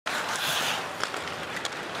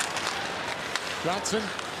Johnson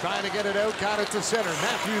trying to get it out, got it to center.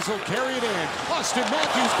 Matthews will carry it in. Auston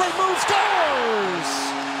Matthews, great move, scores!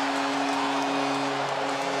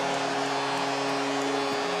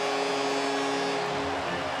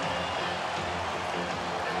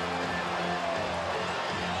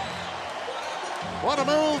 What a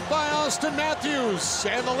move by Auston Matthews,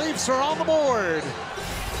 and the Leafs are on the board.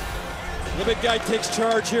 The big guy takes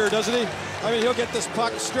charge here, doesn't he? I mean, he'll get this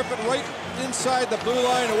puck, strip it right inside the blue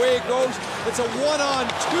line, away it goes. It's a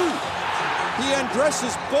 1-on-2. He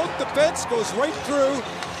undresses both defense, goes right through.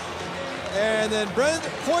 And then Brayden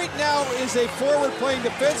Point now is a forward playing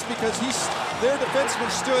defense because their defenseman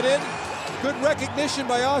stood in. Good recognition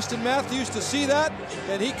by Auston Matthews to see that.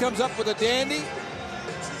 And he comes up with a dandy.